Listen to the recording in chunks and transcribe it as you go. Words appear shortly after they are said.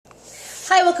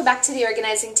Hi, welcome back to the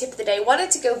organizing tip of the day.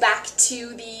 Wanted to go back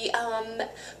to the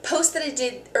post that I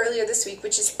did earlier this week,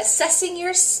 which is assessing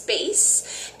your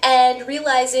space and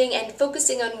realizing and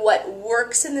focusing on what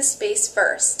works in the space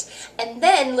first, and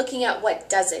then looking at what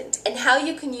doesn't and how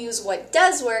you can use what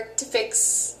does work to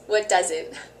fix what doesn't.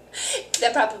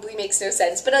 That probably makes no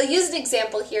sense, but I'll use an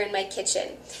example here in my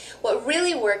kitchen. What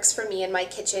really works for me in my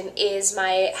kitchen is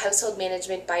my household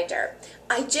management binder.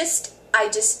 I just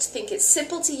think it's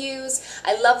simple to use.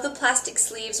 I love the plastic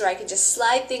sleeves where I can just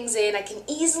slide things in. I can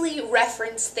easily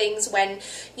reference things when,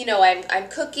 I'm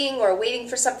cooking or waiting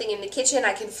for something in the kitchen.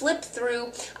 I can flip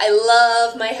through. I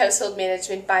love my household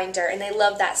management binder, and I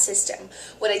love that system.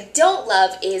 What I don't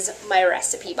love is my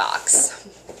recipe box,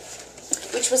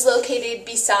 which was located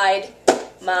beside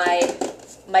my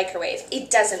microwave.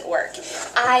 It doesn't work.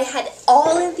 I had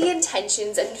all of the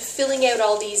intentions and filling out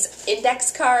all these index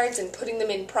cards and putting them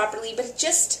in properly, but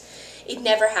it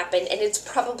never happened, and it's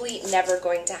probably never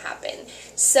going to happen.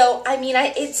 So,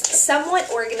 it's somewhat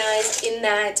organized in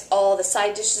that all the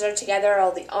side dishes are together,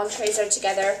 all the entrees are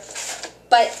together,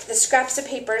 but the scraps of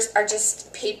papers are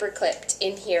just paper clipped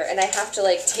in here, and I have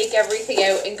to take everything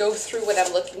out and go through what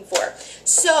I'm looking for.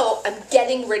 So I'm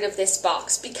getting rid of this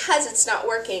box because it's not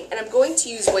working, and I'm going to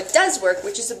use what does work,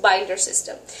 which is a binder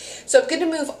system. So I'm going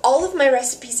to move all of my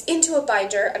recipes into a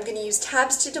binder. I'm going to use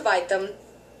tabs to divide them,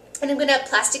 and I'm going to have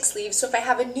plastic sleeves, so if I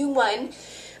have a new one,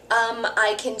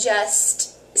 I can just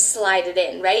slide it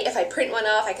in, right? If I print one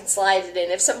off, I can slide it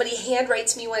in. If somebody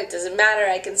handwrites me one, it doesn't matter,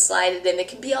 I can slide it in. It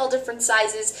can be all different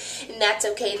sizes, and that's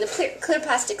okay. And the clear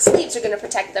plastic sleeves are going to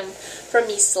protect them from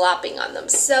me slopping on them.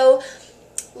 So,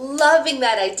 loving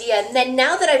that idea. And then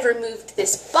now that I've removed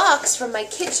this box from my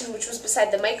kitchen, which was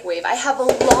beside the microwave, I have a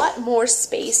lot more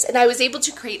space, and I was able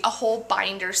to create a whole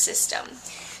binder system.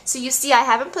 So you see, I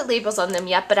haven't put labels on them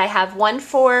yet, but I have one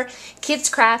for kids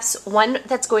crafts, one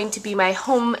that's going to be my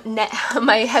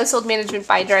my household management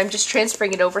binder. I'm just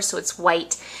transferring it over so it's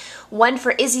white. One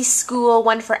for Izzy's school,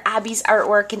 one for Abby's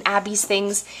artwork and Abby's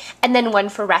things, and then one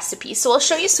for recipes. So I'll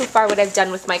show you so far what I've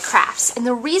done with my crafts. And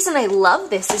the reason I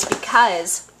love this is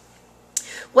because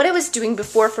what I was doing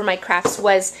before for my crafts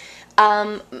was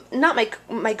not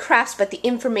my crafts, but the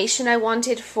information I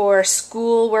wanted for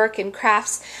schoolwork and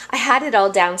crafts. I had it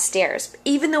all downstairs.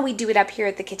 Even though we do it up here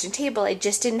at the kitchen table, I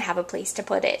just didn't have a place to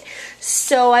put it.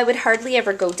 So I would hardly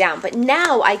ever go down. But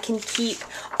now I can keep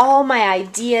all my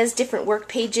ideas, different work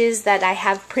pages that I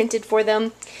have printed for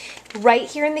them, right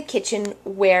here in the kitchen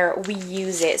where we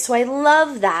use it. So I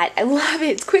love that. I love it.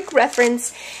 It's quick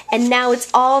reference, and now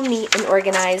it's all neat and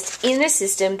organized in a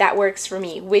system that works for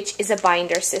me, which is a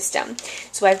binder system.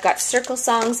 So I've got circle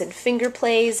songs and finger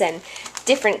plays and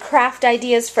different craft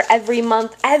ideas for every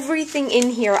month, everything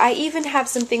in here. I even have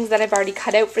some things that I've already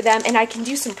cut out for them, and I can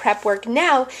do some prep work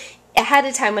now ahead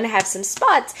of time when I have some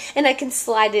spots, and I can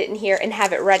slide it in here and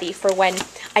have it ready for when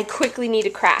I quickly need a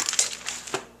craft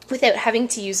without having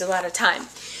to use a lot of time.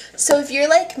 So if you're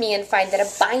like me and find that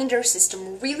a binder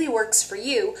system really works for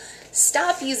you,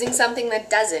 stop using something that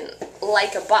doesn't,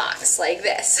 like a box like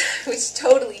this, which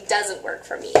totally doesn't work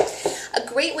for me. A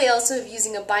great way also of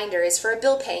using a binder is for a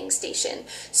bill paying station.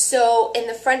 So in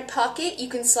the front pocket, you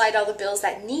can slide all the bills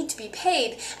that need to be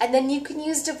paid, and then you can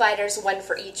use dividers, one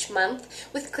for each month,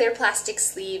 with clear plastic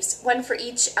sleeves, one for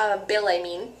each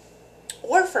bill,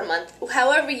 or for month,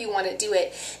 however you want to do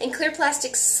it, and clear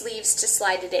plastic sleeves to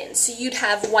slide it in. So you'd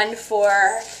have one for,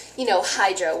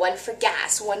 hydro, one for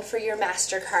gas, one for your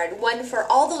MasterCard, one for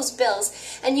all those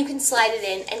bills, and you can slide it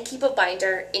in and keep a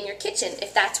binder in your kitchen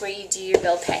if that's where you do your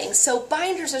bill paying. So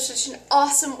binders are such an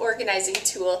awesome organizing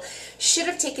tool. Should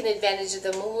have taken advantage of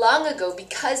them long ago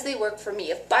because they work for me.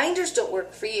 If binders don't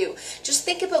work for you, just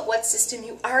think about what system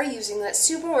you are using that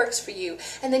super works for you,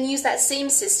 and then use that same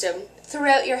system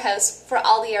throughout your house for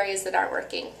all the areas that aren't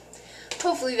working.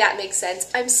 Hopefully that makes sense.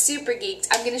 I'm super geeked.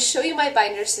 I'm going to show you my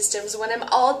binder systems when I'm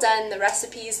all done, the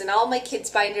recipes and all my kids'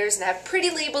 binders, and have pretty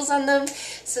labels on them,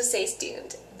 so stay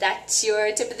tuned. That's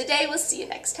your tip of the day. We'll see you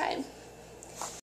next time.